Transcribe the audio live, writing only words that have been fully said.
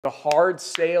The hard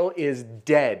sale is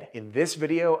dead. In this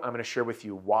video, I'm gonna share with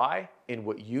you why and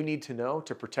what you need to know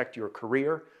to protect your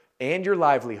career and your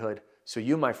livelihood so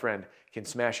you, my friend, can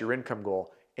smash your income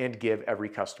goal and give every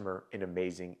customer an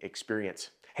amazing experience.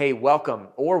 Hey, welcome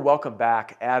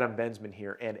back. Adam Bensman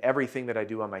here, and everything that I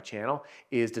do on my channel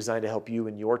is designed to help you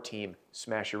and your team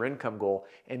smash your income goal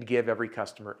and give every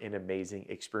customer an amazing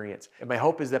experience. And my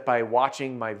hope is that by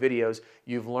watching my videos,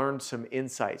 you've learned some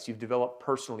insights, you've developed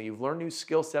personally, you've learned new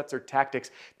skill sets or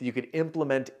tactics that you could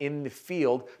implement in the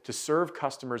field to serve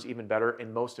customers even better,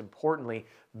 and most importantly,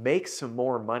 make some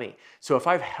more money. So if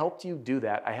I've helped you do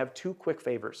that, I have two quick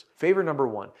favors. Favor number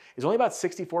one is only about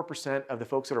 64% of the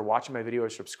folks that are watching my video are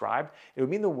subscribed. It would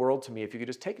mean the world to me if you could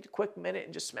just take a quick minute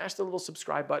and just smash the little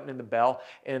subscribe button and the bell,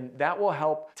 and that will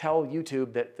help tell YouTube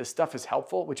that the stuff is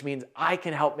helpful, which means I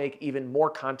can help make even more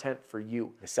content for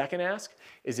you. The second ask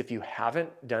is, if you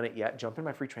haven't done it yet, jump in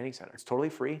my free training center. It's totally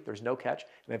free, there's no catch,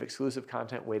 and I have exclusive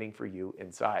content waiting for you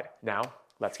inside. Now,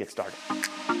 let's get started.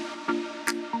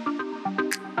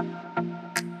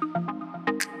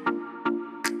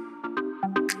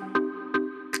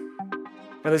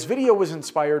 Now, this video was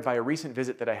inspired by a recent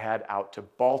visit that I had out to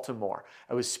Baltimore.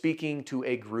 I was speaking to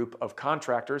a group of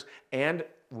contractors, and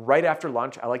right after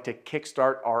lunch, I like to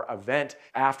kickstart our event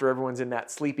after everyone's in that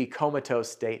sleepy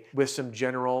comatose state with some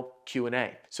general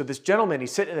Q&A. So this gentleman,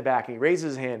 he's sitting in the back and he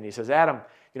raises his hand and he says, "Adam,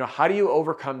 how do you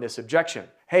overcome this objection?"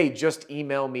 "Hey, just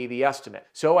email me the estimate."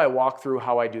 So I walk through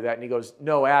how I do that, and he goes,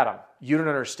 "No, Adam, you don't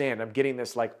understand. I'm getting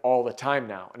this like all the time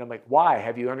now." And I'm like, "Why?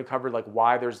 Have you uncovered like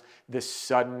why there's this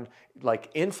sudden like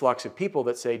influx of people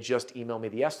that say, just email me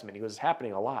the estimate?" He goes, "It's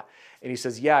happening a lot." And he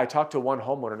says, "Yeah, I talked to one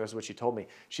homeowner, and this is what she told me."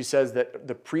 She says that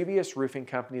the previous roofing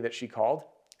company that she called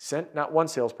sent not one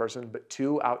salesperson, but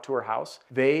two out to her house.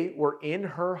 They were in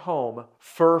her home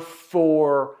for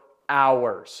 4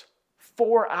 hours.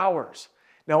 4 hours.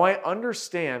 Now, I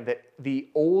understand that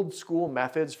the old school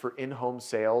methods for in-home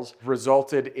sales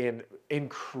resulted in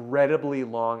incredibly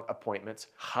long appointments,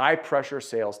 high pressure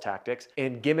sales tactics,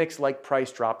 and gimmicks like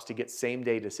price drops to get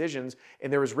same-day decisions,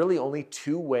 and there was really only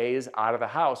two ways out of the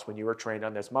house when you were trained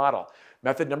on this model.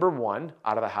 Method number one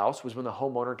out of the house was when the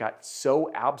homeowner got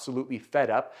so absolutely fed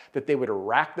up that they would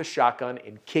rack the shotgun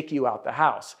and kick you out the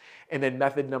house. And then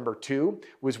method number two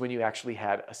was when you actually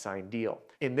had a signed deal.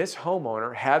 And this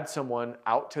homeowner had someone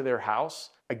out to their house,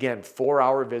 again,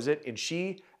 4-hour visit, and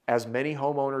she, as many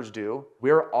homeowners do,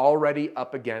 we're already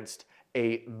up against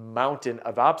a mountain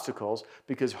of obstacles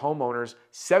because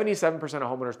 77% of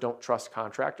homeowners don't trust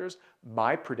contractors.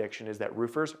 My prediction is that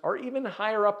roofers are even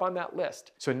higher up on that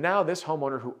list. So now this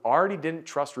homeowner who already didn't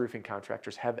trust roofing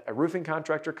contractors had a roofing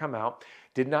contractor come out,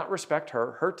 did not respect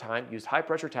her time, used high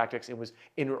pressure tactics,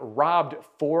 and robbed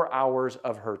 4 hours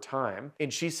of her time.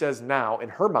 And she says now, in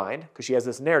her mind, because she has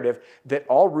this narrative, that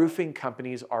all roofing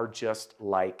companies are just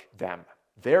like them.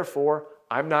 Therefore,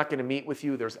 I'm not going to meet with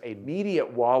you. There's an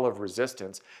immediate wall of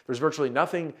resistance. There's virtually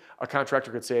nothing a contractor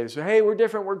could say. They say, "Hey, we're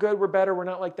different, we're good, we're better, we're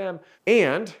not like them."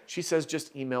 And she says,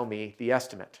 "Just email me the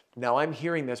estimate." Now, I'm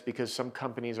hearing this because some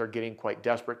companies are getting quite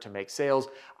desperate to make sales.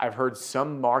 I've heard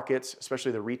some markets,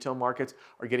 especially the retail markets,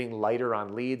 are getting lighter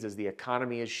on leads as the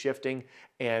economy is shifting,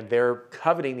 and they're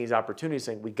coveting these opportunities,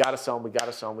 saying, "We got to sell them, we got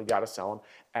to sell them, we got to sell them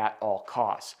at all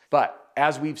costs." But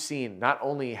as we've seen, not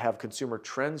only have consumer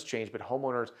trends changed, but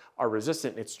homeowners are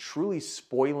resistant. It's truly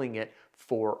spoiling it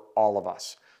for all of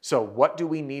us. So what do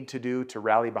we need to do to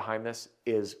rally behind this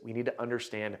is we need to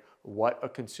understand what a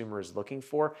consumer is looking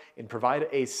for and provide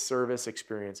a service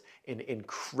experience, an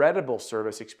incredible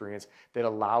service experience that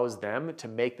allows them to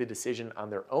make the decision on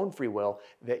their own free will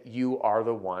that you are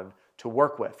the one to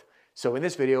work with. So in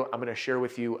this video, I'm going to share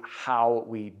with you how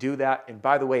we do that. And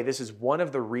by the way, this is one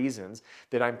of the reasons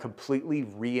that I'm completely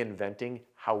reinventing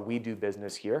how we do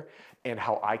business here and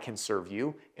how I can serve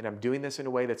you. And I'm doing this in a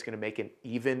way that's going to make an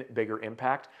even bigger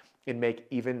impact and make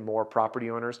even more property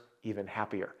owners even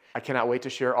happier. I cannot wait to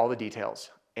share all the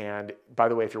details. And by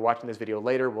the way, if you're watching this video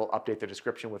later, we'll update the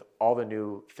description with all the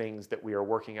new things that we are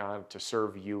working on to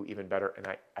serve you even better. And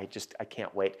I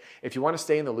can't wait. If you want to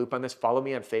stay in the loop on this, follow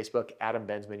me on Facebook, Adam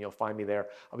Bensman. You'll find me there.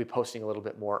 I'll be posting a little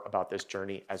bit more about this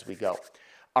journey as we go.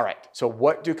 All right, so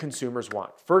what do consumers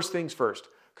want? First things first.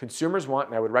 Consumers want,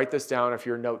 and I would write this down if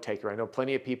you're a note taker. I know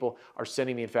plenty of people are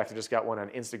sending me, in fact, I just got one on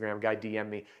Instagram, a guy DM'd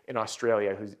me in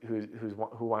Australia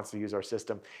who wants to use our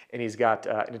system, and he's got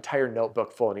an entire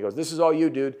notebook full, and he goes, "This is all you,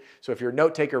 dude." So if you're a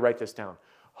note taker, write this down.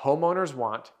 Homeowners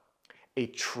want a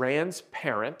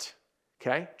transparent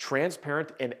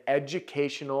and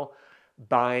educational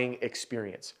buying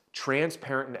experience.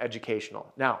 Transparent and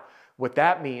educational. Now, What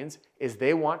that means is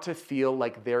they want to feel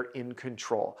like they're in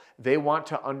control. They want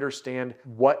to understand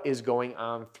what is going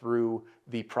on through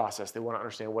the process. They want to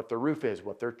understand what the roof is,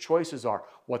 what their choices are,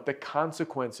 what the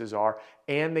consequences are,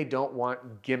 and they don't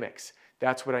want gimmicks.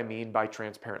 That's what I mean by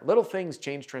transparent. Little things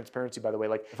change transparency, by the way.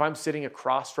 Like if I'm sitting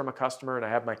across from a customer and I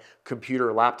have my computer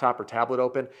or laptop or tablet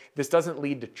open, this doesn't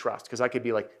lead to trust because I could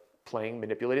be like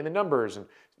manipulating the numbers and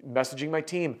messaging my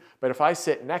team. But if I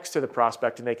sit next to the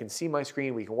prospect and they can see my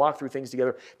screen, we can walk through things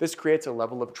together, this creates a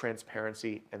level of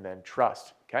transparency and then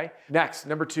trust, okay? Next,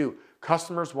 number 2,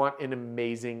 customers want an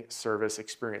amazing service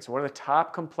experience. One of the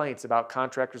top complaints about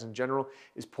contractors in general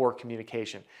is poor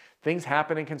communication. Things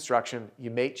happen in construction.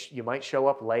 You might show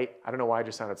up late. I don't know why I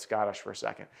just sounded Scottish for a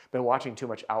second. Been watching too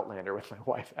much Outlander with my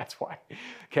wife, that's why.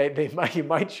 Okay, you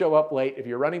might show up late. If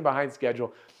you're running behind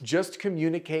schedule, just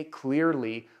communicate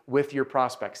clearly with your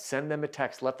prospects. Send them a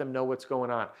text, let them know what's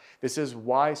going on. This is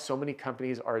why so many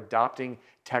companies are adopting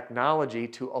technology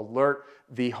to alert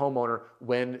the homeowner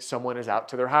when someone is out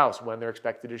to their house, when they're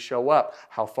expected to show up,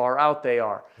 how far out they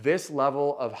are. This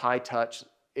level of high touch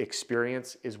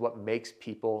experience is what makes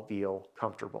people feel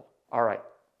comfortable. All right,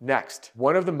 next,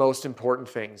 one of the most important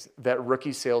things that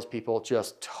rookie salespeople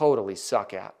just totally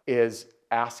suck at is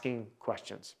asking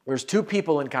questions. There's 2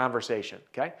 people in conversation,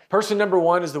 okay? Person number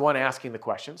 1 is the one asking the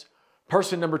questions.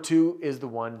 Person number 2 is the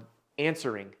one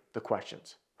answering the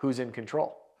questions. Who's in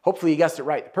control? Hopefully you guessed it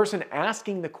right. The person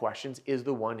asking the questions is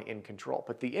the one in control.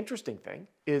 But the interesting thing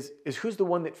is who's the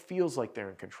one that feels like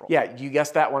they're in control? Yeah, you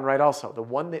guessed that one right also. The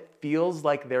one that feels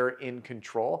like they're in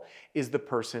control is the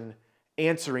person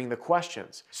answering the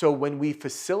questions. So when we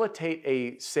facilitate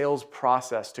a sales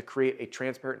process to create a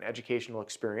transparent and educational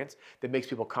experience that makes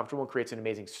people comfortable and creates an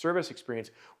amazing service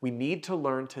experience, we need to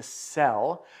learn to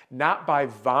sell, not by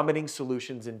vomiting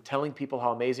solutions and telling people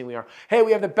how amazing we are. Hey,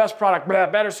 we have the best product, blah,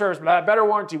 better service, blah, better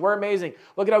warranty, we're amazing.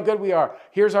 Look at how good we are.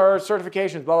 Here's our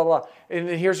certifications, blah, blah, blah. And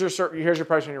then here's your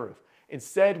price on your roof.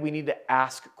 Instead, we need to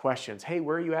ask questions. Hey,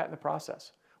 where are you at in the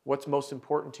process? What's most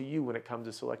important to you when it comes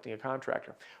to selecting a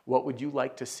contractor? What would you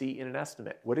like to see in an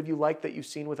estimate? What have you liked that you've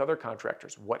seen with other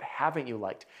contractors? What haven't you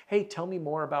liked? Hey, tell me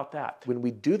more about that. When we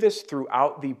do this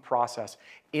throughout the process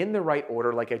in the right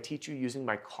order, like I teach you using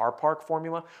my car park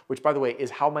formula, which by the way is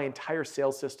how my entire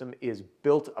sales system is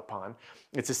built upon.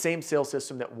 It's the same sales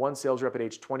system that one sales rep at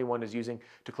age 21 is using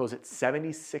to close at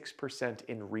 76%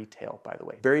 in retail, by the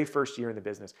way. Very first year in the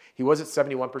business. He was at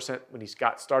 71% when he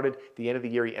got started. At the end of the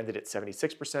year, he ended at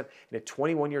 76%. And at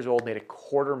 21 years old, made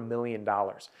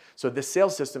 $250,000. So this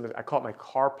sales system, I call it my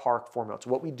car park formula. It's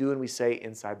what we do and we say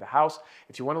inside the house.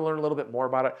 If you want to learn a little bit more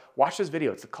about it, watch this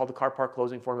video. It's called the car park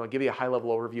closing formula. I'll give you a high-level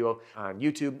overview on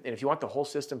YouTube. And if you want the whole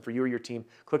system for you or your team,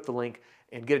 click the link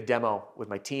and get a demo with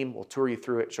my team. We'll tour you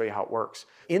through it, show you how it works.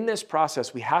 In this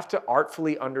process, we have to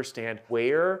artfully understand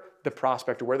where the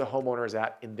prospect or where the homeowner is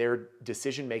at in their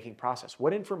decision-making process.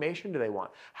 What information do they want?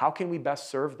 How can we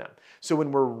best serve them? So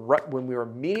when we're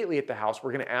immediately at the house,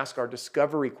 we're gonna ask our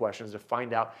discovery questions to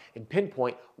find out and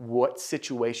pinpoint what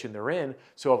situation they're in.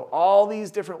 So of all these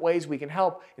different ways we can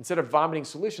help, instead of vomiting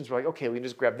solutions, we're like, okay, we can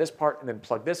just grab this part and then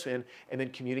plug this in and then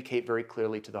communicate very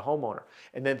clearly to the homeowner.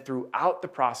 And then throughout the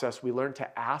process, we learn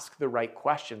to ask the right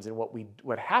questions. And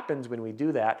what happens when we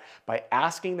do that, by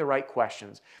asking the right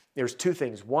questions, there's 2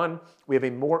 things. One, we have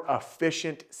a more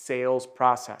efficient sales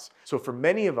process. So for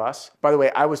many of us, by the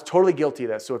way, I was totally guilty of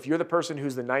this. So if you're the person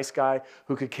who's the nice guy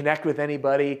who could connect with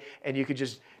anybody and you could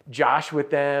just josh with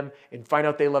them and find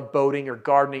out they love boating or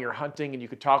gardening or hunting and you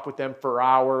could talk with them for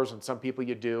hours, and some people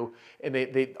you do, and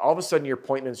they all of a sudden your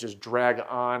appointments just drag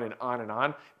on and on and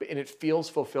on, and it feels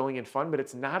fulfilling and fun, but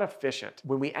it's not efficient.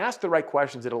 When we ask the right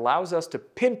questions, it allows us to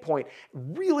pinpoint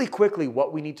really quickly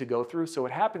what we need to go through. So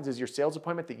what happens is your sales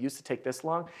appointment that used to take this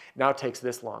long now takes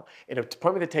this long. And an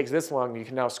appointment that takes this long, you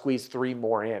can now squeeze 3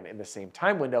 more in the same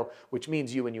time window, which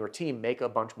means you and your team make a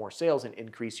bunch more sales and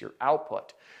increase your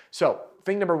output. So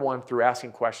thing number 1 through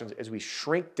asking questions is we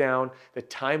shrink down the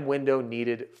time window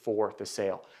needed for the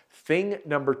sale. Thing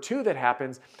number 2 that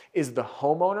happens is the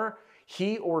homeowner,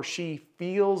 he or she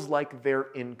feels like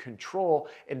they're in control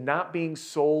and not being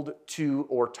sold to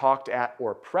or talked at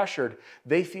or pressured.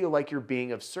 They feel like you're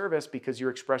being of service because you're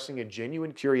expressing a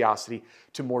genuine curiosity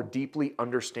to more deeply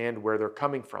understand where they're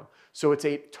coming from. So it's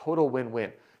a total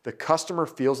win-win. The customer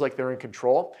feels like they're in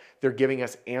control. They're giving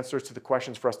us answers to the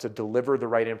questions for us to deliver the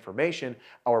right information.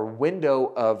 Our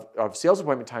window of sales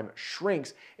appointment time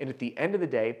shrinks, and at the end of the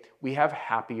day, we have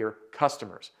happier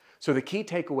customers. So the key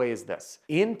takeaway is this.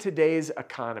 In today's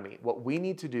economy, what we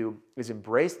need to do is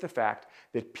embrace the fact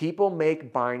that people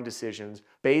make buying decisions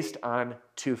based on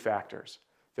 2 factors.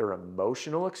 their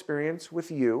emotional experience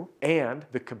with you, and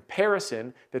the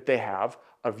comparison that they have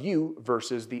of you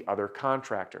versus the other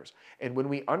contractors. And when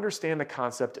we understand the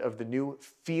concept of the new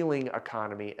feeling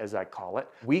economy, as I call it,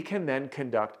 we can then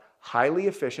conduct highly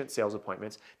efficient sales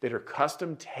appointments that are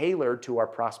custom tailored to our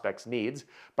prospects' needs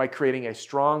by creating a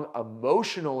strong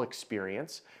emotional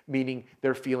experience, meaning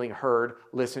they're feeling heard,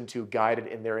 listened to, guided,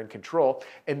 and they're in control.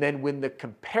 And then when the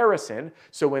comparison,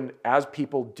 as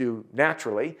people do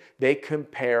naturally, they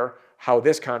compare how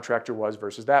this contractor was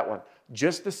versus that one.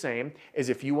 Just the same as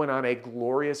if you went on a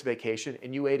glorious vacation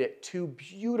and you ate at two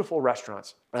beautiful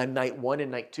restaurants on night 1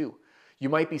 and night 2. You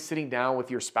might be sitting down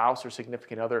with your spouse or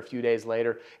significant other a few days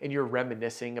later and you're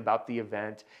reminiscing about the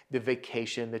event, the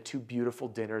vacation, the 2 beautiful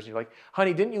dinners. And you're like,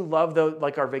 honey, didn't you love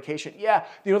our vacation? Yeah,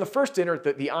 the first dinner,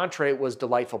 the entree was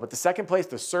delightful, but the second place,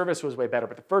 the service was way better.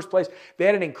 But the first place, they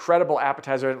had an incredible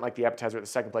appetizer. I didn't like the appetizer at the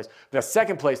second place. The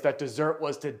second place, that dessert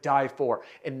was to die for.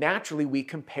 And naturally, we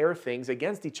compare things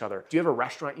against each other. Do you have a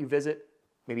restaurant you visit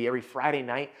maybe every Friday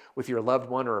night with your loved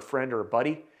one or a friend or a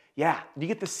buddy? Yeah, you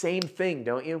get the same thing,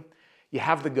 don't you? You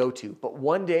have the go-to, but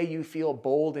one day you feel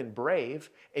bold and brave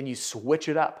and you switch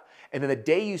it up. And then the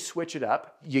day you switch it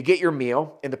up, you get your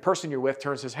meal and the person you're with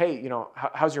turns and says, hey,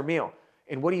 how's your meal?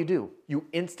 And what do? You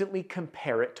instantly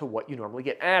compare it to what you normally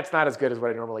get. It's not as good as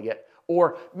what I normally get.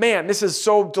 Or, man, this is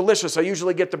so delicious. I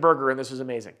usually get the burger and this is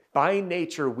amazing. By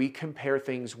nature, we compare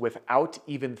things without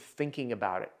even thinking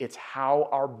about it. It's how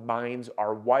our minds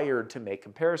are wired to make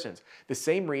comparisons. The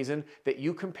same reason that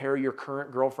you compare your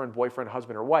current girlfriend, boyfriend,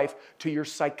 husband, or wife to your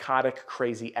psychotic,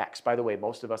 crazy ex. By the way,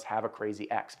 most of us have a crazy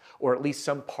ex, or at least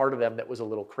some part of them that was a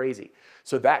little crazy.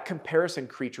 So that comparison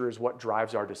creature is what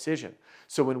drives our decision.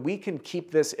 So when we can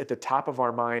keep this at the top of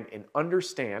our mind and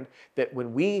understand that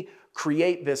when we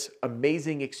create this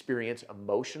amazing experience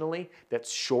emotionally that's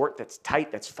short, that's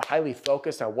tight, that's highly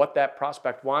focused on what that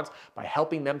prospect wants by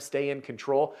helping them stay in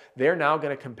control, they're now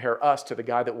going to compare us to the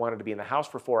guy that wanted to be in the house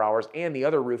for 4 hours and the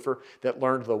other roofer that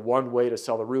learned the one way to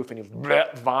sell the roof and he's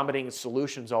vomiting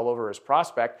solutions all over his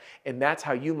prospect. And that's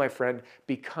how you, my friend,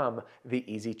 become the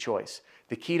easy choice.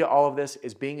 The key to all of this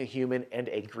is being a human and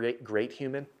a great, great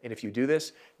human. And if you do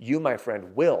this, you, my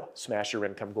friend, will smash your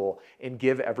income goal and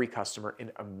give every customer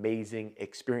an amazing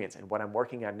experience. And what I'm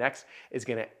working on next is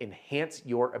going to enhance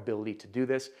your ability to do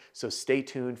this. So stay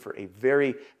tuned for a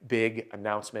very big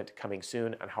announcement coming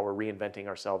soon on how we're reinventing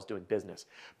ourselves doing business.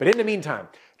 But in the meantime,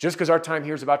 just because our time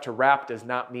here is about to wrap does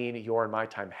not mean your and my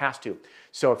time has to.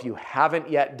 So if you haven't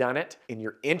yet done it and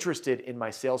you're interested in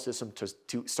my sales system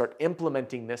to start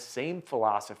implementing this same philosophy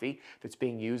that's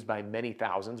being used by many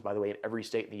thousands, by the way, in every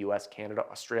state in the US, Canada,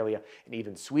 Australia, and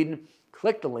even Sweden,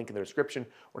 click the link in the description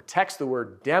or text the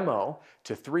word demo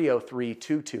to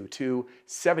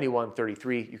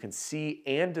 303-222-7133. You can see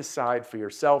and decide for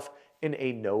yourself in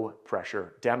a no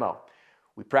pressure demo.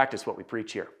 We practice what we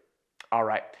preach here. All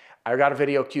right, I got a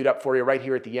video queued up for you right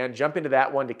here at the end. Jump into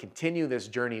that one to continue this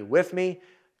journey with me,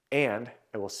 and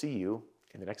I will see you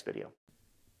in the next video.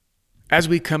 As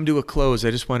we come to a close,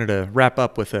 I just wanted to wrap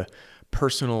up with a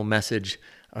personal message,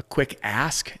 a quick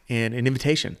ask and an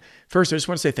invitation. First, I just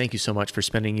want to say thank you so much for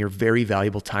spending your very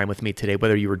valuable time with me today,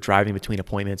 whether you were driving between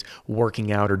appointments,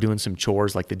 working out, or doing some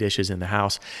chores like the dishes in the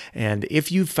house. And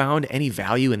if you've found any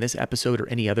value in this episode or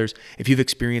any others, if you've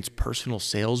experienced personal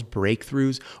sales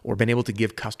breakthroughs or been able to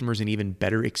give customers an even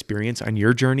better experience on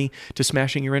your journey to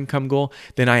smashing your income goal,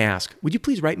 then I ask, would you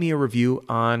please write me a review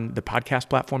on the podcast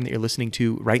platform that you're listening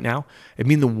to right now? It'd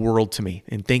mean the world to me,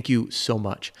 and thank you so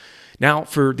much. Now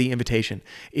for the invitation.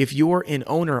 If you're an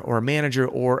owner or a manager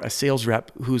or a sales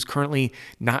rep who's currently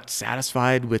not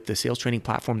satisfied with the sales training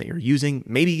platform that you're using,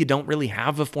 maybe you don't really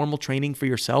have a formal training for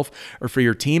yourself or for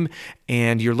your team,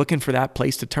 and you're looking for that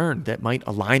place to turn that might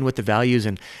align with the values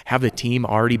and have the team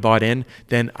already bought in,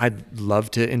 then I'd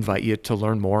love to invite you to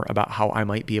learn more about how I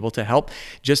might be able to help.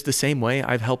 Just the same way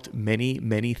I've helped many,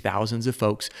 many thousands of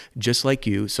folks just like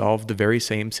you solve the very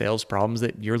same sales problems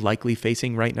that you're likely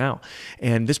facing right now.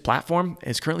 And this platform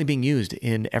is currently being used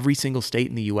in every single state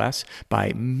in the US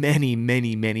by many,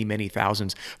 many, many, many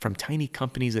thousands, from tiny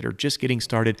companies that are just getting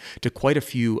started to quite a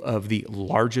few of the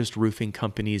largest roofing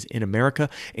companies in America.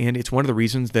 And it's one of the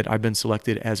reasons that I've been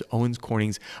selected as Owens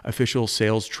Corning's official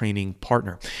sales training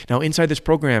partner. Now, inside this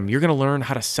program, you're going to learn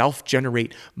how to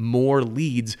self-generate more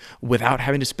leads without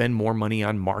having to spend more money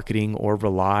on marketing or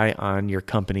rely on your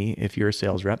company if you're a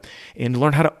sales rep, and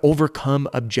learn how to overcome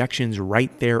objections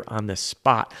right there on the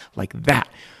spot, like that,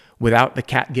 without the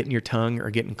cat getting your tongue or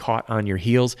getting caught on your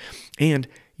heels. And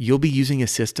you'll be using a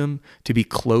system to be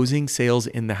closing sales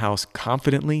in the house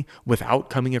confidently without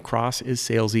coming across as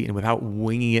salesy and without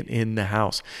winging it in the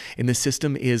house. And the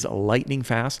system is lightning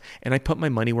fast, and I put my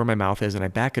money where my mouth is, and I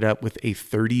back it up with a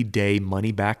 30-day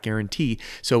money-back guarantee.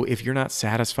 So if you're not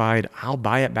satisfied, I'll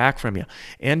buy it back from you.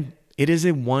 And it is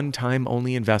a one-time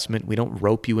only investment. We don't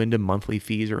rope you into monthly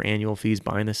fees or annual fees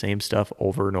buying the same stuff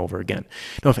over and over again.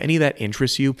 Now, if any of that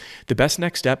interests you, the best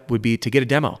next step would be to get a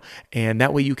demo. And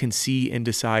that way you can see and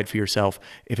decide for yourself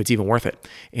if it's even worth it.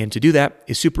 And to do that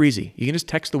is super easy. You can just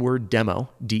text the word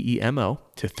demo, D-E-M-O,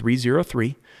 to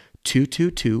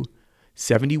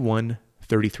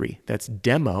 303-222-7133. That's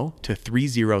demo to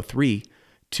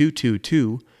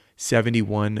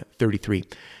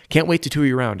 303-222-7133. Can't wait to tour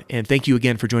you around. And thank you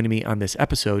again for joining me on this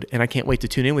episode. And I can't wait to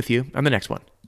tune in with you on the next one.